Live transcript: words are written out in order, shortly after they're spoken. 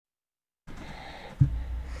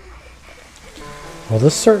Well,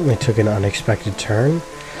 this certainly took an unexpected turn.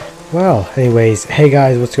 Well, anyways, hey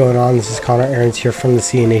guys, what's going on? This is Connor Aarons here from the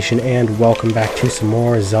Sea Nation, and welcome back to some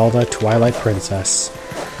more Zelda Twilight Princess.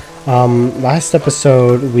 Last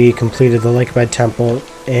episode we completed the Lakebed Temple,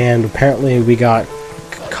 and apparently we got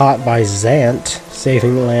caught by Zant,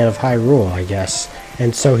 saving the land of Hyrule, I guess.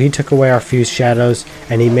 And so he took away our fused shadows,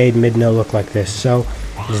 and he made Midna look like this. So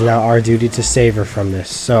it is now our duty to save her from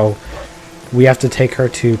this. So we have to take her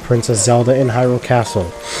to Princess Zelda in Hyrule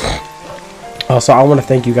Castle. Also, I want to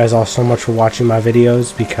thank you guys all so much for watching my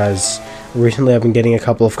videos, because recently I've been getting a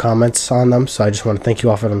couple of comments on them, so I just want to thank you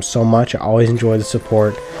all for them so much. I always enjoy the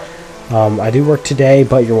support. I do work today,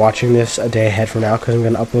 but you're watching this a day ahead from now, because I'm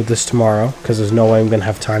going to upload this tomorrow, because there's no way I'm going to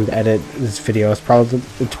have time to edit this video. It's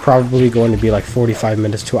probably going to be like 45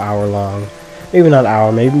 minutes to an hour long. Maybe not an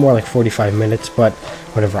hour, maybe more like 45 minutes, but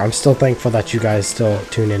whatever. I'm still thankful that you guys still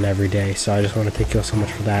tune in every day, so I just want to thank you all so much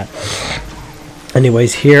for that.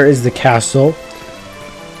 Anyways, here is the castle.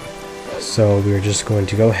 So we're just going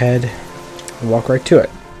to go ahead and walk right to it.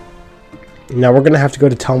 Now we're going to have to go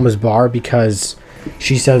to Telma's bar, because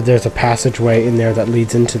she said there's a passageway in there that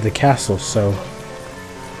leads into the castle, so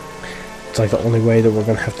it's like the only way that we're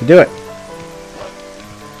going to have to do it.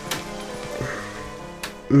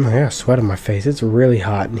 I got sweat on my face. It's really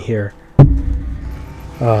hot in here.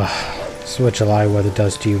 This is what July weather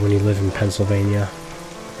does to you when you live in Pennsylvania.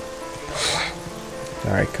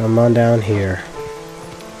 Alright, come on down here.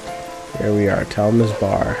 Here we are, Telma's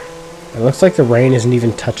bar. It looks like the rain isn't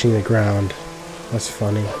even touching the ground. That's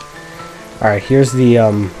funny. Alright, here's the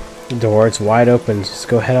door. It's wide open. Just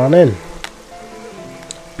go head on in.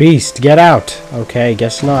 Beast, get out! Okay,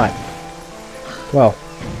 guess not. Well,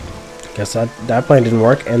 guess that plan didn't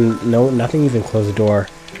work, and no, nothing even closed the door.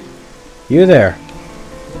 You there?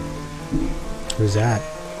 Who's that?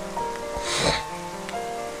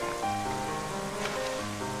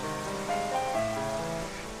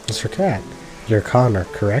 Mr. Cat. You're Connor,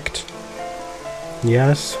 correct?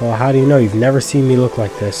 Yes? Well, how do you know? You've never seen me look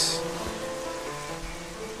like this.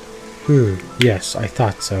 Yes, I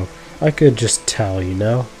thought so. I could just tell, you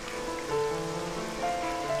know?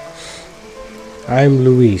 I'm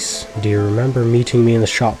Luis. Do you remember meeting me in the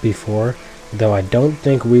shop before? Though I don't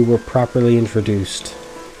think we were properly introduced.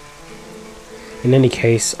 In any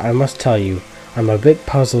case, I must tell you, I'm a bit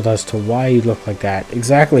puzzled as to why you look like that.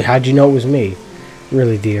 Exactly, how'd you know it was me?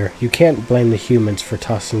 Really, dear, you can't blame the humans for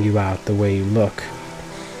tossing you out the way you look.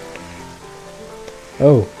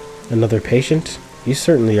 Oh, another patient? You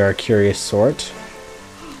certainly are a curious sort.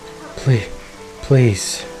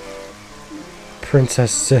 Please.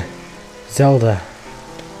 Princess Zelda.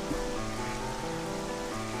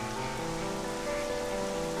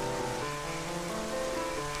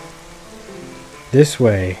 This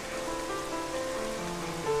way.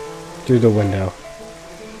 Through the window.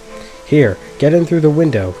 Here, get in through the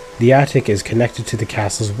window. The attic is connected to the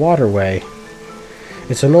castle's waterway.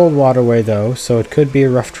 It's an old waterway, though, so it could be a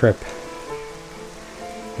rough trip.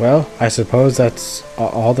 Well, I suppose that's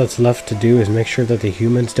all that's left to do is make sure that the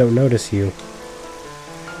humans don't notice you.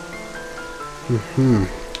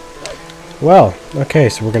 Well, okay,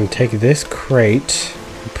 so we're going to take this crate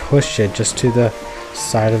and push it just to the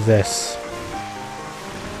side of this.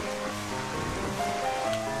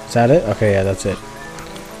 Is that it? Okay, yeah, that's it.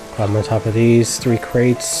 Climb on top of these 3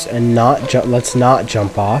 crates and let's not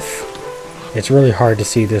jump off. It's really hard to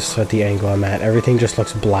see this at the angle I'm at. Everything just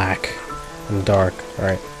looks black and dark.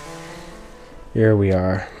 Alright. Here we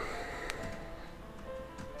are.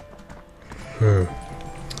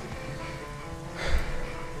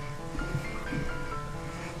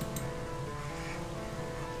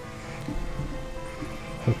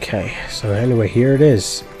 Okay, so anyway, here it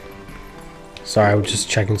is. Sorry, I was just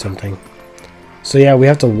checking something. So yeah, we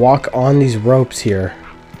have to walk on these ropes here.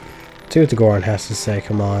 See what the Goron has to say,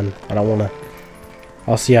 come on. I don't want to...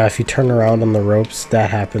 Also, yeah, if you turn around on the ropes, that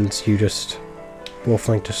happens. You just...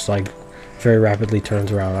 Wolflink just, like, very rapidly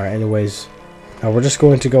turns around. Alright, anyways. Now we're just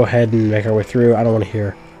going to go ahead and make our way through. I don't want to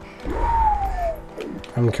hear...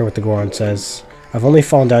 I don't care what the Goron says. I've only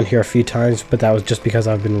fallen down here a few times, but that was just because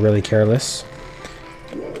I've been really careless.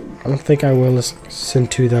 I don't think I will listen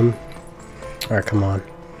to them. Alright, come on.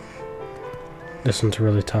 This one's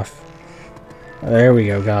really tough. There we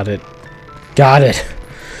go, got it. Got it!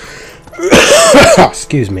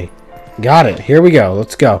 Excuse me. Got it, here we go,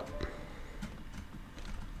 let's go.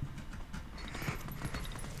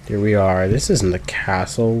 Here we are. This isn't the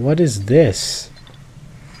castle. What is this?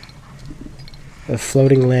 A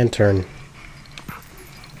floating lantern.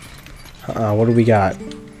 What do we got?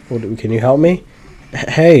 Can you help me?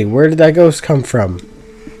 Hey, where did that ghost come from?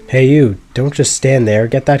 Hey you, don't just stand there,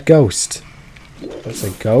 get that ghost. That's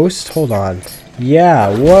a ghost? Hold on.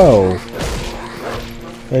 Yeah, whoa.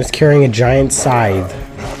 And it's carrying a giant scythe.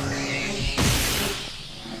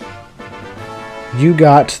 You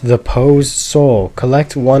got the Poe's soul.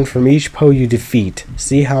 Collect one from each Poe you defeat.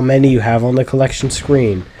 See how many you have on the collection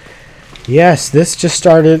screen. Yes, this just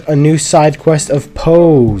started a new side quest of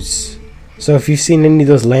Poes. So if you've seen any of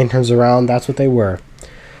those lanterns around, that's what they were.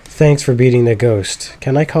 Thanks for beating the ghost.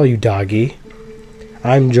 Can I call you Doggy?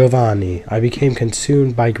 I'm Giovanni. I became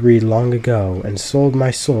consumed by greed long ago and sold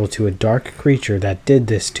my soul to a dark creature that did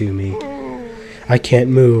this to me. I can't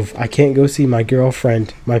move. I can't go see my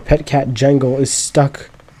girlfriend. My pet cat Jangle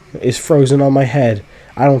is frozen on my head.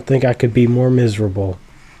 I don't think I could be more miserable.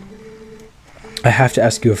 I have to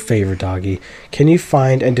ask you a favor, Doggy. Can you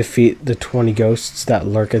find and defeat the 20 ghosts that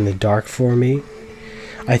lurk in the dark for me?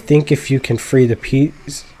 I think if you can free the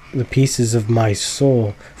pieces of my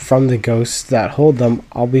soul from the ghosts that hold them,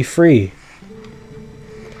 I'll be free.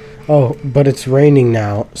 Oh, but it's raining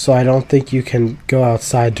now, so I don't think you can go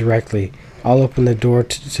outside directly. I'll open the door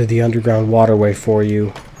to the underground waterway for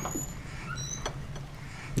you.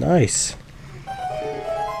 Nice.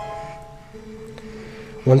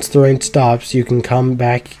 Once the rain stops, you can come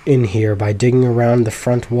back in here by digging around the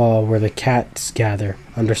front wall where the cats gather.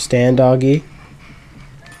 Understand, Doggy?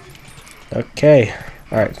 Okay.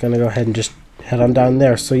 Alright, gonna go ahead and just head on down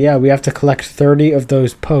there. So yeah, we have to collect 30 of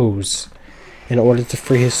those Poes in order to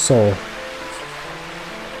free his soul.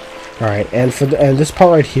 Alright, and this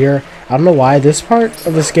part right here, I don't know why, this part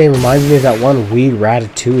of this game reminds me of that one Wii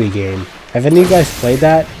Ratatouille game. Have any of you guys played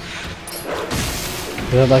that?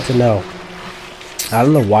 I'd like to know. I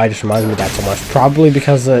don't know why it just reminds me of that so much. Probably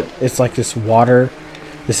because it's like this water.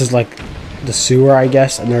 This is like the sewer, I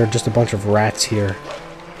guess, and there are just a bunch of rats here.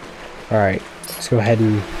 Alright, let's go ahead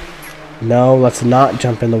and... No, let's not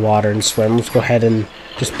jump in the water and swim. Let's go ahead and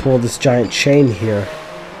just pull this giant chain here.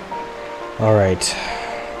 Alright.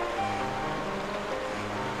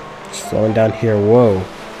 Just flowing down here. Whoa.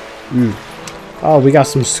 Oh, we got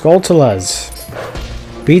some Skulltulas.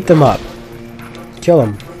 Beat them up. Kill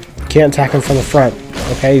them. Can't attack them from the front.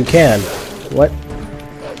 Okay, you can. What?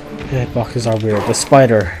 Hitboxes are weird. The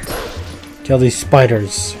spider. Kill these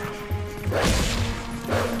spiders.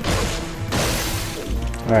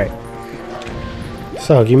 Alright.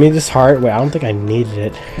 So, give me this heart. Wait, I don't think I needed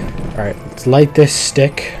it. Alright, let's light this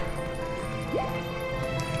stick.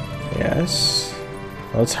 Yes.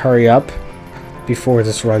 Let's hurry up before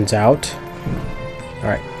this runs out.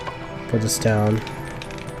 Alright. Put this down.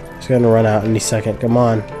 It's gonna run out any second. Come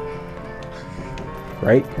on.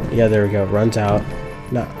 Right? Yeah, there we go. Runs out.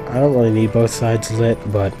 No, I don't really need both sides lit,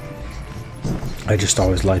 but I just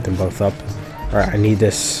always light them both up. Alright, I need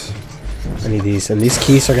this. I need these. And these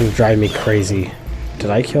keys are going to drive me crazy. Did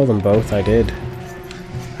I kill them both? I did.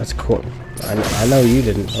 That's cool. I know you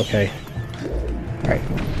didn't. Okay. Alright.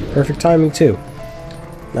 Perfect timing, too.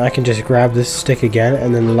 Now I can just grab this stick again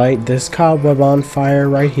and then light this cobweb on fire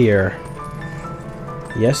right here.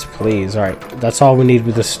 Yes, please. Alright. That's all we need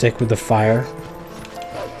with the stick with the fire.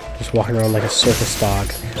 Just walking around like a circus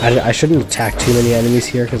dog. I shouldn't attack too many enemies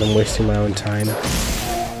here because I'm wasting my own time.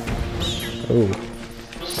 Oh.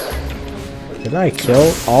 Did I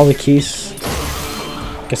kill all the keys?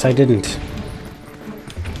 Guess I didn't.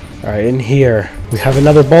 Alright, in here we have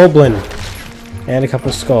another Boblin. And a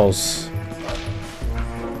couple skulls.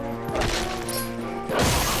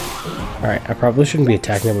 Alright, I probably shouldn't be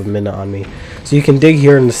attacking them with Midna on me. So you can dig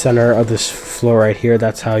here in the center of this floor right here.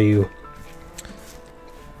 That's how you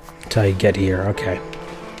get here. Okay.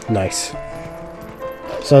 Nice.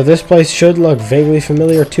 So this place should look vaguely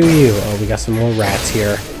familiar to you. Oh, we got some more rats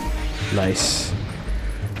here. Nice.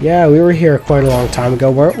 Yeah, we were here quite a long time ago,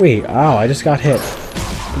 weren't we? Oh, I just got hit.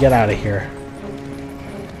 Get out of here.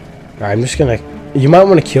 Alright, I'm just gonna... You might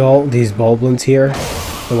want to kill these Boblins here.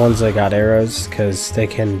 The ones that got arrows, because they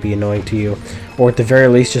can be annoying to you. Or at the very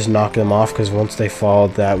least, just knock them off, because once they fall,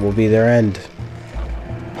 that will be their end.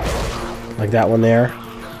 Like that one there.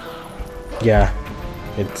 Yeah,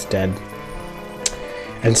 it's dead.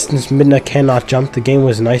 And since Midna cannot jump, the game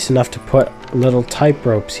was nice enough to put little type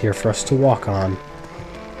ropes here for us to walk on.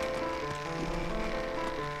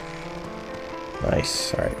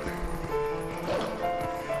 Nice, alright.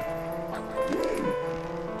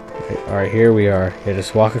 Alright, here we are. Yeah,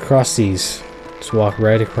 just walk across these. Just walk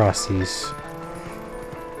right across these.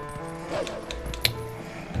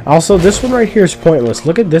 Also, this one right here is pointless.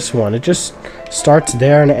 Look at this one. It just starts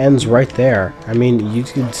there and it ends right there. I mean, you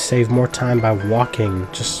could save more time by walking.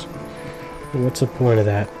 Just, what's the point of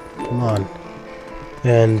that? Come on.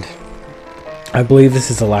 And I believe this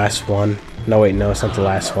is the last one. No, wait, no, it's not the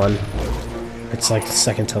last one. It's like the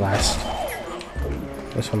second to last.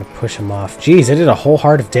 I just want to push him off. Jeez, I did a whole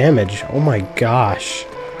heart of damage. Oh my gosh.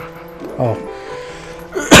 Oh.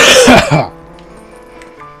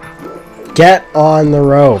 Get on the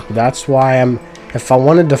rope. That's why I'm... If I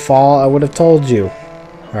wanted to fall, I would have told you.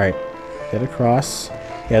 Alright. Get across.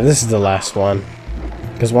 Yeah, this is the last one.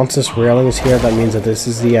 Because once this railing is here, that means that this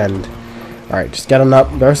is the end. Alright, just get on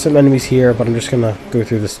up. There are some enemies here, but I'm just gonna go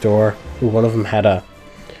through this door. Ooh, one of them had a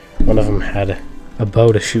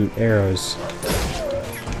bow to shoot arrows.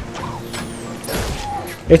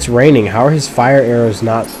 It's raining. How are his fire arrows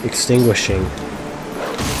not extinguishing?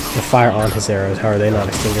 The fire on his arrows, how are they not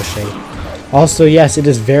extinguishing? Also, yes, it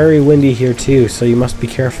is very windy here too, so you must be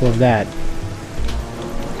careful of that.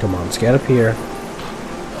 Come on, let's get up here.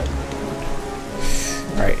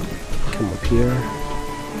 Alright, come up here.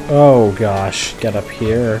 Oh gosh, get up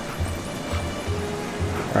here.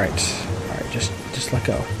 Alright, just let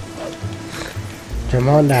go. Come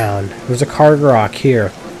on down. There's a Cargarok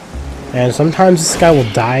here. And sometimes this guy will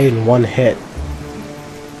die in one hit.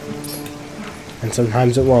 And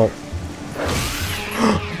sometimes it won't.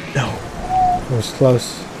 No. It was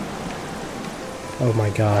close. Oh my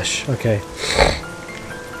gosh. Okay.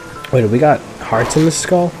 Wait, we got hearts in the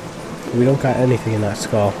skull? We don't got anything in that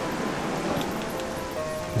skull.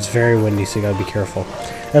 It's very windy, so you gotta be careful.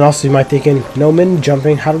 And also you might be thinking, no min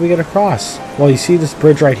jumping, how do we get across? Well, you see this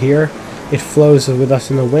bridge right here? It flows with us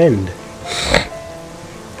in the wind.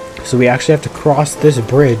 So we actually have to cross this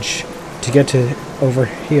bridge to get to over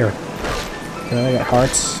here. Can I get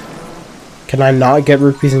hearts? Can I not get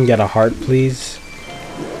rupees and get a heart, please?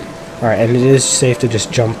 Alright, and it is safe to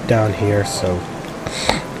just jump down here, so...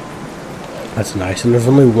 That's nice. And there's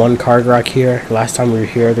only one Cargarok here. Last time we were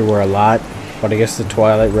here, there were a lot. But I guess the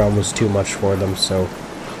Twilight realm was too much for them, so...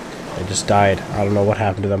 They just died. I don't know what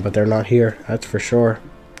happened to them, but they're not here. That's for sure.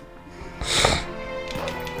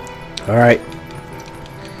 Alright.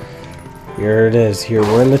 Here it is. Here,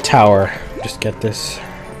 we're in the tower. Just get this.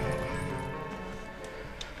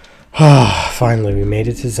 Ah, finally, we made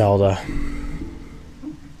it to Zelda.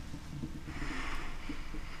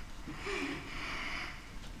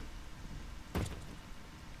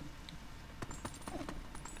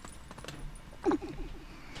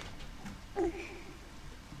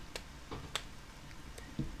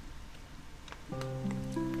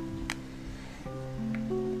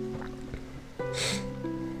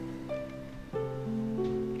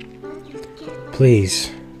 Please,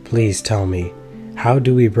 please tell me, how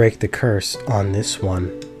do we break the curse on this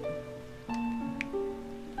one?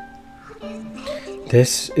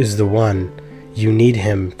 This is the one. You need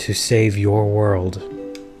him to save your world.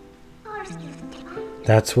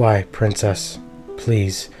 That's why, Princess,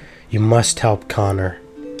 please, you must help Connor.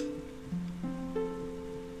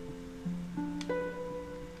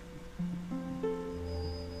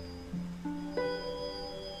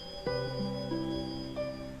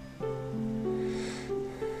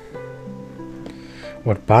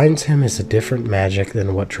 What binds him is a different magic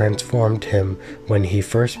than what transformed him when he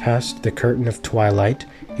first passed the curtain of Twilight.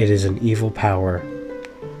 It is an evil power.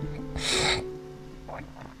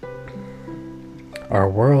 Our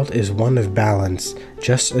world is one of balance.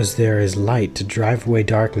 Just as there is light to drive away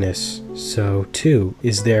darkness, so too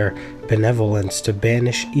is there benevolence to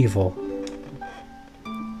banish evil.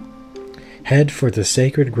 Head for the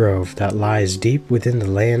sacred grove that lies deep within the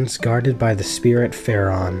lands guarded by the spirit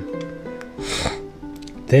Pharaon.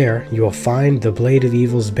 There you will find the blade of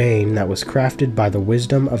evil's bane that was crafted by the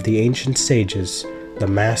wisdom of the ancient sages, the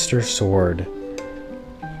Master Sword.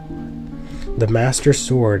 The Master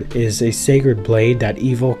Sword is a sacred blade that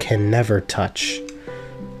evil can never touch.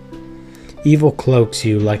 Evil cloaks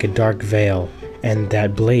you like a dark veil, and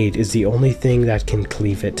that blade is the only thing that can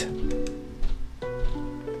cleave it.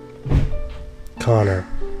 Connor,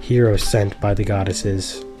 hero sent by the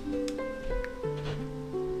goddesses.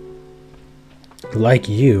 Like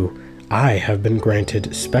you, I have been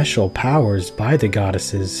granted special powers by the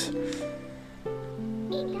goddesses.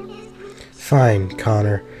 Fine,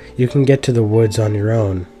 Connor. You can get to the woods on your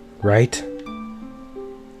own, right?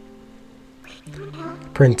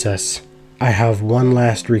 Princess, I have one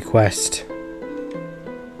last request.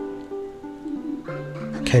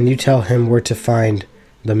 Can you tell him where to find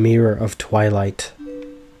the Mirror of Twilight?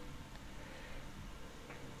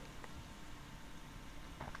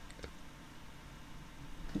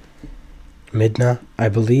 Midna, I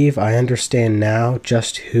believe I understand now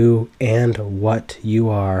just who and what you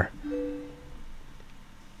are.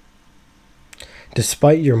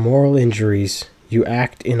 Despite your moral injuries, you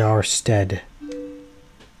act in our stead.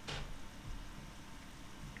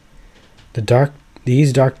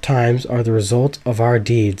 These dark times are the result of our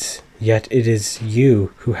deeds, yet it is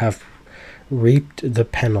you who have reaped the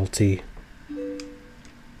penalty.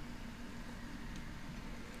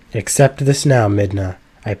 Accept this now, Midna.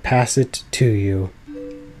 I pass it to you.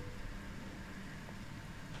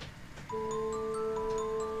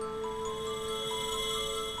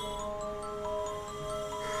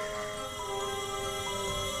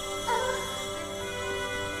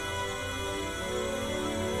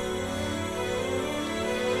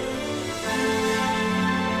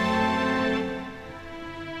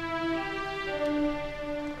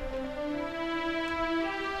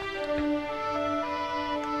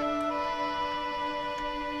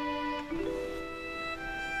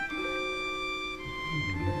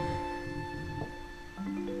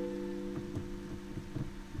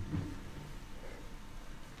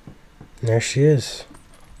 And there she is.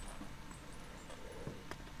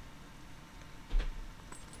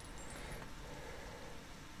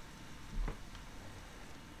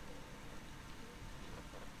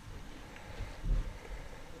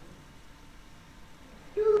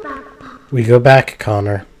 We go back,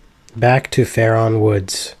 Connor. Back to Faron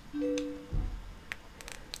Woods.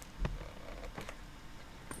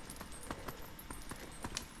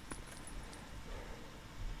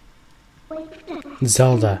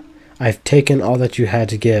 Zelda, I've taken all that you had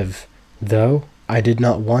to give, though I did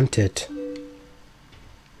not want it.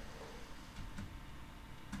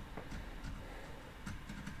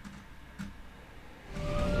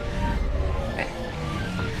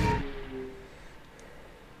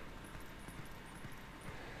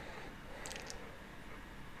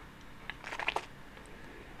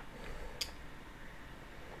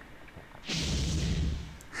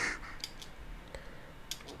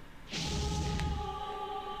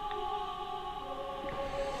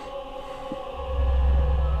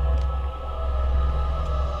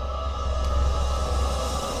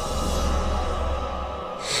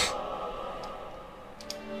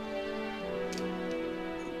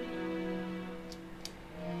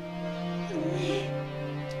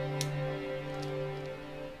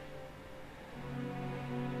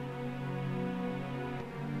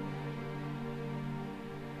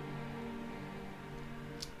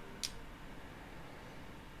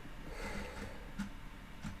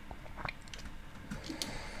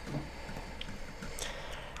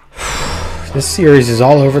 This series is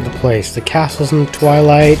all over the place. The castle's in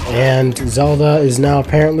Twilight, and Zelda is now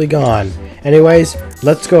apparently gone. Anyways,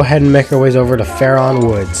 let's go ahead and make our ways over to Faron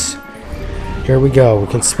Woods. Here we go. We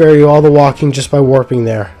can spare you all the walking just by warping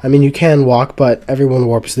there. I mean, you can walk, but everyone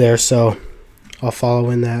warps there, so I'll follow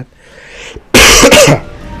in that.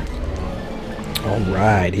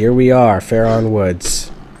 Alright, here we are, Faron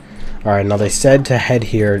Woods. Alright, now they said to head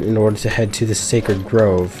here in order to head to the Sacred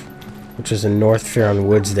Grove, which is in North Faron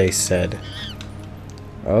Woods, they said.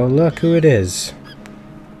 Oh, look who it is.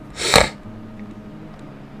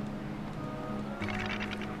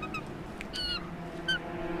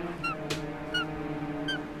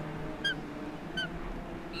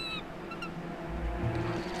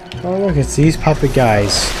 Oh, look, it's these puppet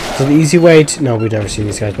guys. So the easy way to... No, we've never seen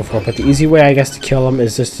these guys before, but the easy way, I guess, to kill them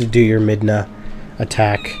is just to do your Midna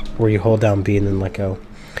attack, where you hold down B and then let go.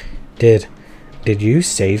 Did you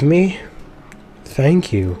save me?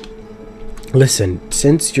 Thank you. Listen,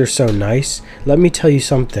 since you're so nice, let me tell you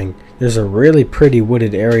something. There's a really pretty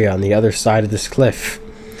wooded area on the other side of this cliff.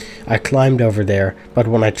 I climbed over there, but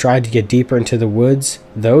when I tried to get deeper into the woods,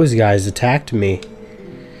 those guys attacked me.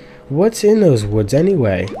 What's in those woods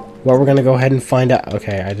anyway? Well, we're gonna go ahead and find out.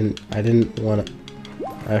 Okay, I didn't want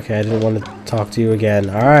to talk to you again.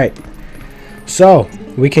 All right. So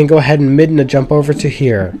we can go ahead and Midna jump over to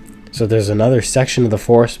here. So there's another section of the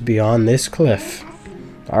forest beyond this cliff.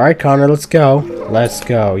 Alright, Connor, let's go. Let's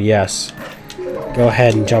go, yes. Go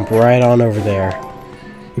ahead and jump right on over there.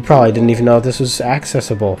 You probably didn't even know this was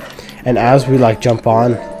accessible. And as we, jump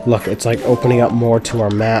on, look, it's, opening up more to our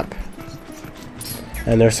map.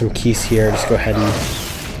 And there's some keys here. Just go ahead and...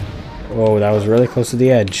 Whoa, that was really close to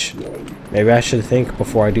the edge. Maybe I should think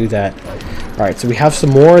before I do that. Alright, so we have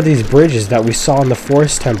some more of these bridges that we saw in the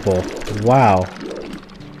Forest Temple. Wow.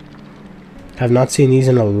 Have not seen these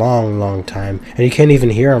in a long time. And you can't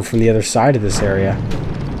even hear them from the other side of this area.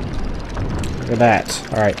 Look at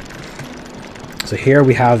that. Alright. So here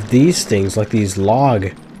we have these things, like these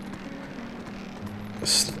log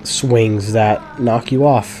swings that knock you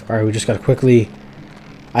off. Alright, we just gotta quickly...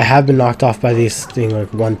 I have been knocked off by these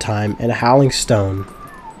things one time. And a howling stone.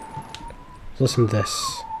 Listen to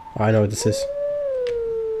this. Oh, I know what this is.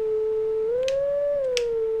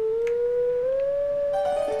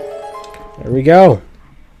 There we go.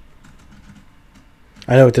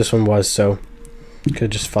 I know what this one was, so you could have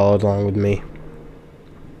just followed along with me.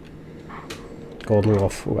 Golden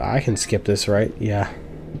Wolf. I can skip this, right? Yeah.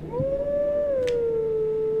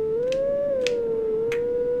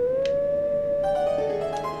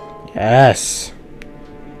 Yes.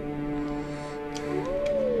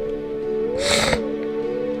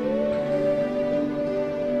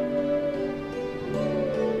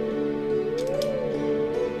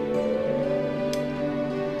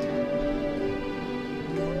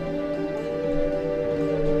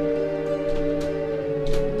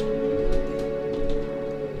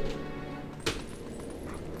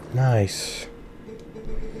 Nice.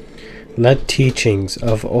 Let teachings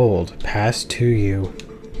of old pass to you.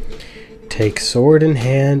 Take sword in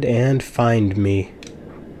hand and find me.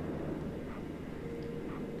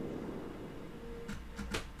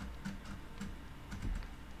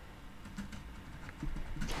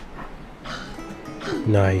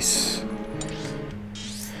 Nice.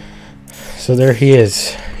 So there he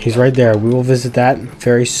is. He's right there. We will visit that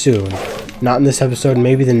very soon. Not in this episode,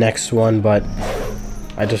 maybe the next one, but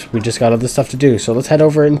we just got other stuff to do. So let's head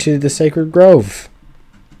over into the Sacred Grove.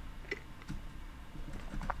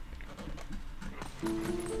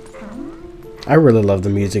 I really love the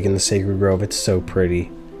music in the Sacred Grove. It's so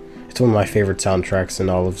pretty. It's one of my favorite soundtracks in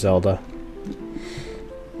all of Zelda.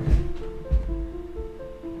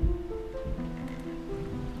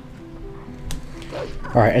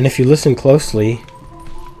 Alright, and if you listen closely,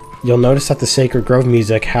 you'll notice that the Sacred Grove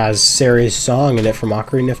music has Sari's song in it from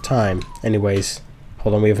Ocarina of Time. Anyways,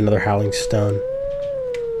 hold on, we have another Howling Stone.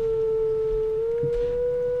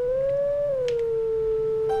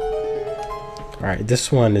 Alright,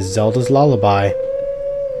 this one is Zelda's Lullaby.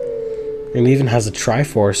 And it even has a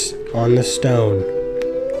Triforce on the stone.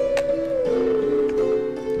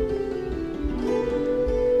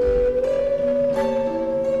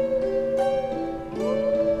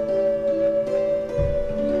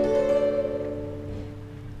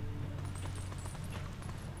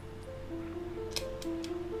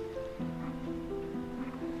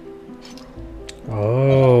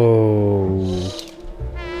 Oh.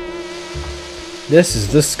 This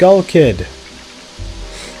is the Skull Kid.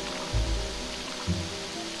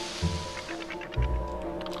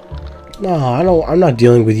 No, I'm not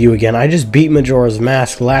dealing with you again. I just beat Majora's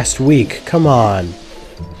Mask last week. Come on.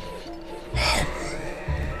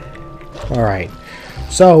 Alright.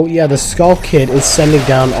 So, yeah, the Skull Kid is sending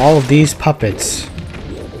down all of these puppets.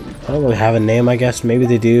 I don't really have a name, I guess. Maybe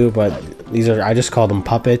they do, but these are, I just call them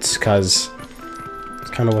puppets because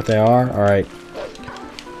it's kind of what they are. Alright.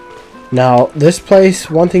 Now, this place,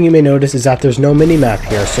 one thing you may notice is that there's no mini-map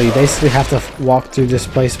here, so you basically have to walk through this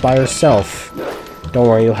place by yourself. Don't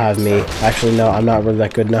worry, you'll have me. Actually, no, I'm not really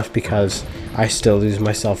that good enough because I still lose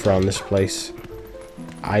myself around this place.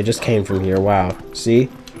 I just came from here, wow. See?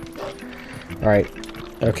 Alright.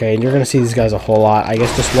 Okay, and you're going to see these guys a whole lot. I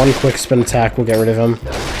guess just one quick spin attack will get rid of them.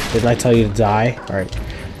 Didn't I tell you to die? Alright.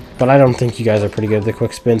 But I don't think you guys are pretty good at the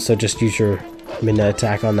quick spin, so just use your midnight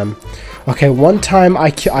attack on them. Okay, one time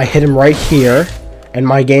I hit him right here, and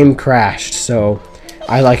my game crashed, so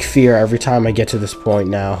I like fear every time I get to this point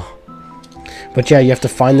now. But yeah, you have to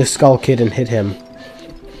find the Skull Kid and hit him.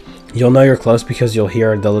 You'll know you're close because you'll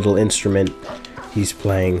hear the little instrument he's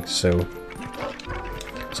playing, so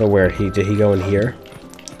where, did he go in here?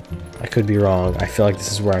 I could be wrong. I feel like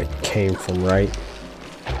this is where I came from, right?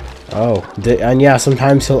 Oh, and yeah,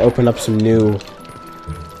 sometimes he'll open up some new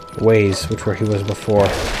ways, which where he was before.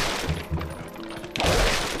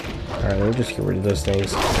 Alright, let me just get rid of those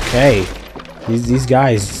things. Okay. These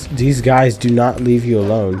guys do not leave you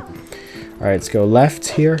alone. Alright, let's go left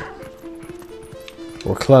here.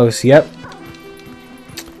 We're close, yep.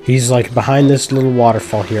 He's like behind this little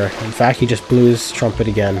waterfall here. In fact, he just blew his trumpet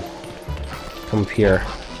again. Come up here.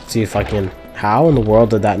 Let's see if I can... How in the world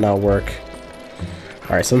did that not work?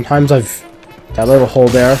 Alright, sometimes that little hole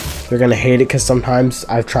there, you're gonna hate it because sometimes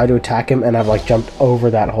I've tried to attack him and I've like jumped over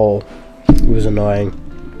that hole. It was annoying.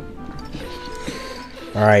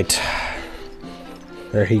 Alright.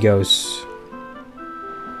 There he goes.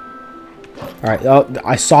 Alright, oh,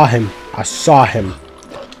 I saw him. I saw him.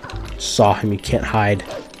 Saw him, you can't hide.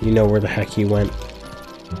 You know where the heck he went.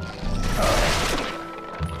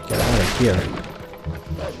 Get out of here.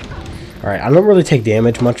 Alright, I don't really take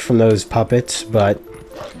damage much from those puppets, but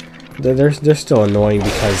they're still annoying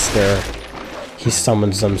because he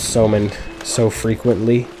summons them so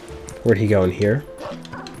frequently. Where'd he go in here?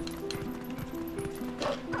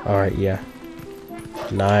 Alright, yeah.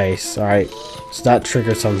 Nice. Alright. So that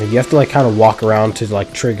triggers something. You have to like kind of walk around to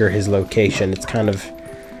like trigger his location. It's kind of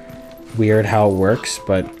weird how it works,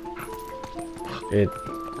 but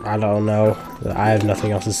I don't know. I have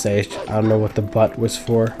nothing else to say. I don't know what the butt was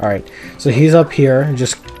for. Alright. So he's up here.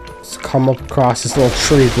 Just Let's come up across this little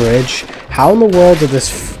tree bridge. How in the world did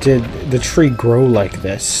the tree grow like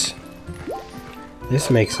this?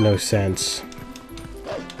 This makes no sense.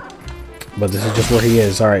 But this is just where he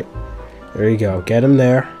is. Alright. There you go. Get him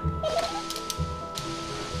there.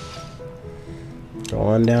 Go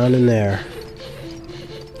on down in there.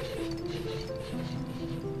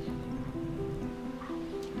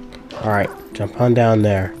 Alright. Jump on down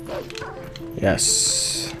there.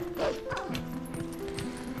 Yes.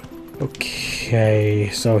 Okay.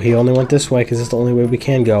 So he only went this way because it's the only way we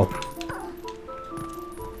can go.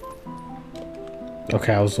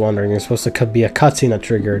 Okay, I was wondering. There's supposed to be a cutscene that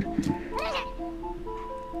triggered.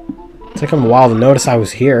 It took him a while to notice I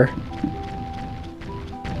was here.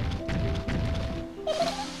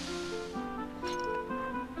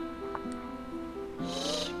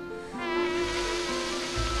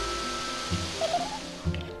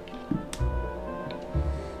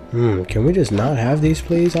 Can we just not have these,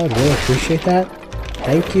 please? I would really appreciate that.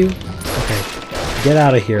 Thank you. Okay, get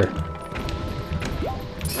out of here.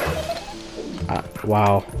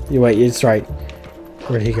 Wow. Wait, it's right.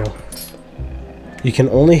 Where'd he go? You can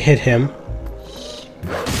only hit him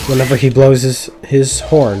whenever he blows his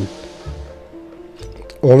horn.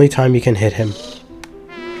 Only time you can hit him.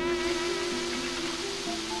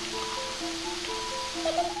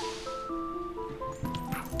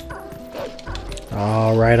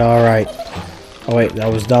 Alright, alright. Oh wait,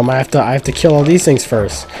 that was dumb. I have to kill all these things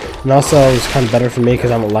first. And also, it was kind of better for me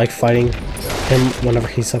because I don't like fighting him whenever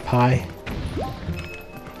he's up high.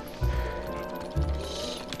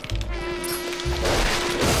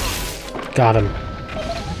 Got him.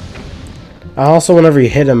 Also, whenever you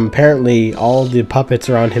hit him, apparently all the puppets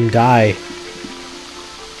around him die.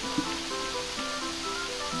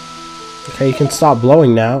 Okay, you can stop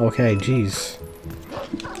blowing now. Okay, jeez.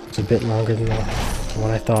 It's a bit longer than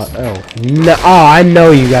what I thought. Oh, no. Oh, I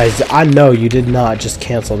know you guys. I know you did not just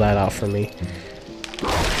cancel that out for me.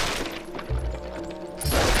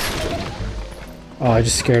 Oh, I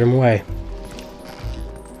just scared him away.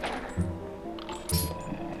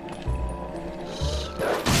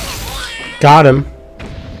 Got him.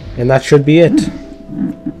 And that should be it.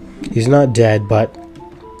 He's not dead, but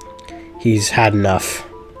he's had enough.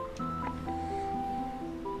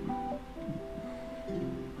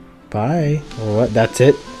 Bye. Or what? That's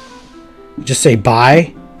it? Just say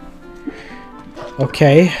bye?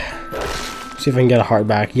 Okay. See if I can get a heart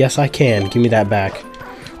back. Yes, I can. Give me that back.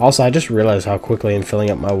 Also, I just realized how quickly I'm filling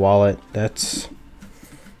up my wallet. That's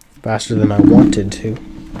faster than I wanted to.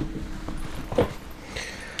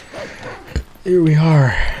 Here we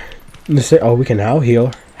are. Oh, we can now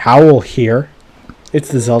heal. Howl here. It's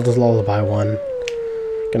the Zelda's Lullaby one.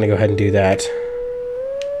 Gonna go ahead and do that.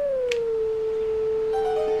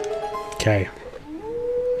 Okay.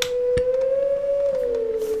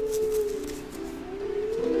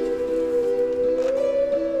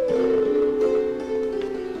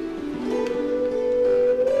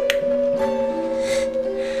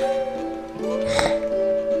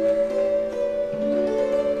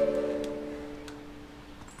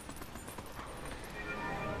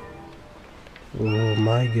 Oh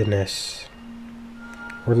my goodness.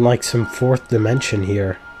 We're in like some fourth dimension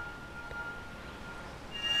here.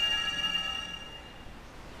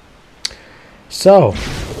 So,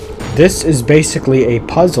 this is basically a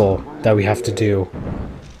puzzle that we have to do.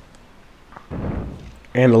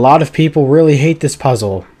 And a lot of people really hate this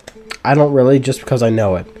puzzle. I don't really, just because I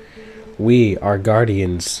know it. We are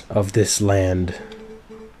guardians of this land.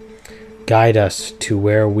 Guide us to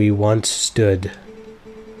where we once stood.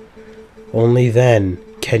 Only then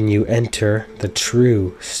can you enter the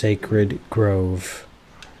true sacred grove.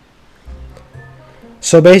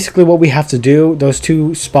 So basically what we have to do, those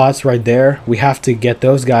two spots right there, we have to get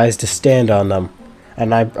those guys to stand on them.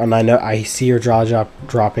 And I know I see your jaw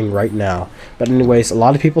dropping right now. But anyways, a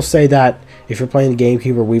lot of people say that if you're playing the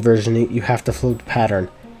GameCube or Wii version, you have to flip the pattern.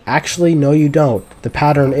 Actually, no you don't. The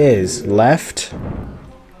pattern is left,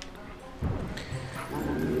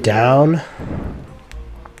 down,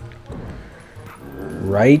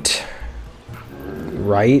 right,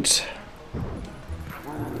 right,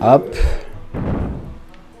 up,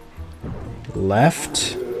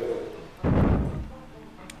 left,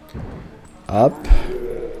 up,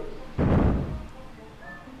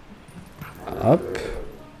 up,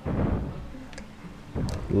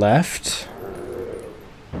 left,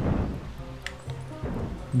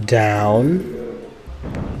 down,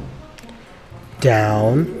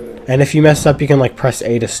 down, and if you mess up you can like press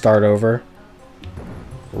A to start over,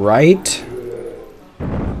 right,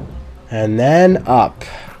 and then up.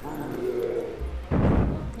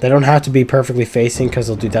 They don't have to be perfectly facing because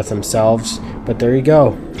they'll do that themselves, but there you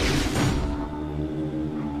go.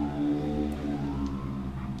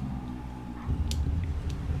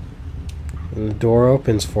 And the door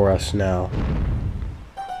opens for us now.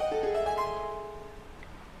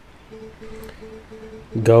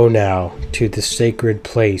 Go now to the sacred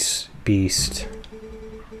place, beast.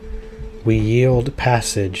 We yield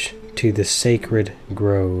passage to the sacred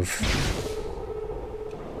grove.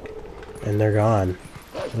 And they're gone.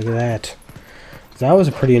 Look at that. That was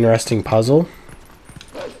a pretty interesting puzzle.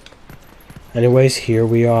 Anyways, here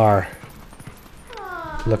we are.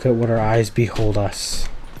 Look at what our eyes behold us.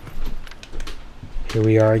 Here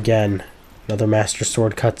we are again. Another Master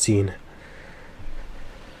Sword cutscene.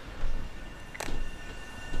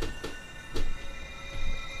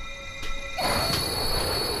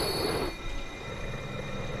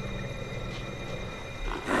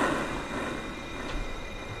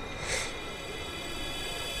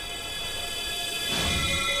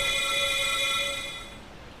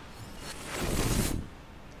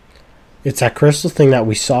 It's that crystal thing that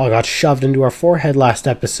we saw got shoved into our forehead last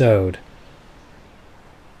episode.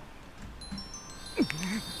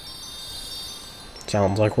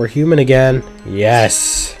 Sounds like we're human again.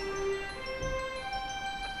 Yes.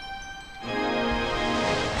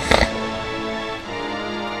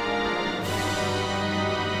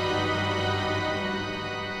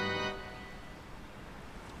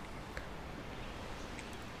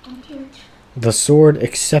 The sword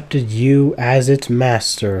accepted you as its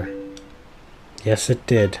master. Yes, it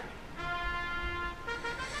did.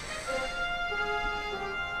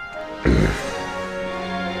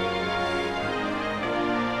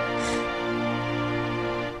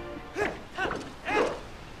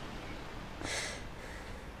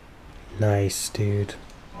 Nice, dude.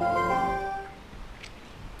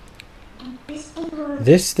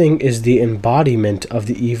 This thing is the embodiment of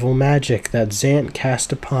the evil magic that Zant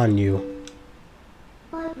cast upon you.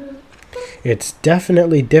 It's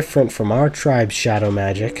definitely different from our tribe's shadow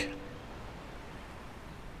magic.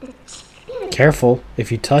 Careful,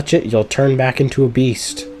 if you touch it, you'll turn back into a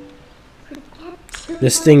beast.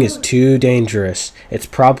 This thing is too dangerous. It's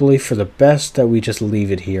probably for the best that we just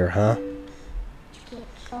leave it here, huh?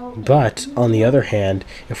 But, on the other hand,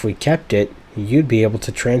 if we kept it, you'd be able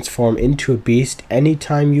to transform into a beast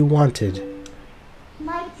anytime you wanted.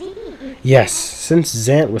 Yes, since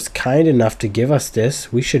Zant was kind enough to give us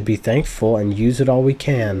this, we should be thankful and use it all we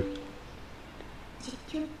can.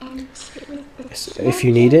 If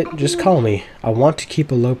you need it, just call me. I want to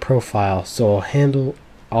keep a low profile, so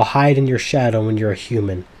I'll hide in your shadow when you're a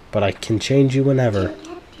human, but I can change you whenever.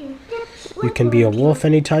 You can be a wolf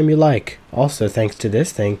anytime you like. Also, thanks to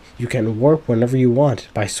this thing, you can warp whenever you want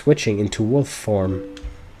by switching into wolf form.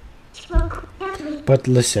 But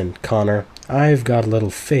listen, Connor, I've got a little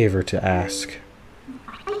favor to ask.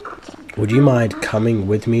 Would you mind coming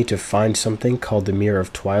with me to find something called the Mirror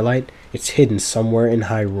of Twilight? It's hidden somewhere in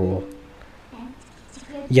Hyrule.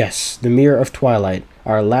 Yes, the Mirror of Twilight,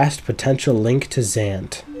 our last potential link to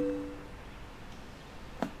Zant.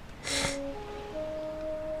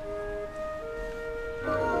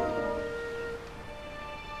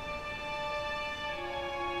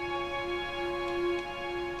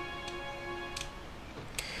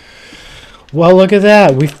 Well, look at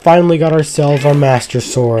that. We finally got ourselves our Master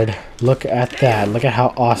Sword. Look at that. Look at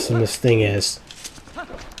how awesome this thing is.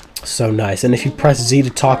 So nice. And if you press Z to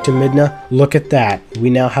talk to Midna, look at that. We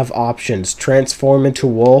now have options. Transform into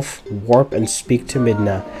wolf, warp, and speak to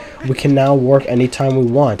Midna. We can now warp anytime we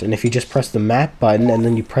want. And if you just press the map button and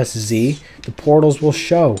then you press Z, the portals will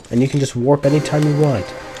show. And you can just warp anytime you want.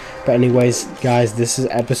 But anyways, guys, this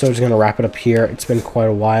episode is going to wrap it up here. It's been quite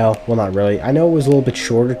a while. Well, not really. I know it was a little bit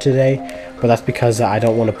shorter today, but that's because I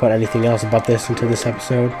don't want to put anything else about this into this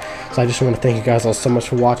episode. So I just want to thank you guys all so much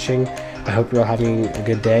for watching. I hope you're all having a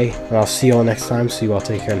good day, and I'll see you all next time. So you all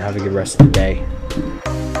take care and have a good rest of the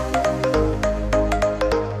day.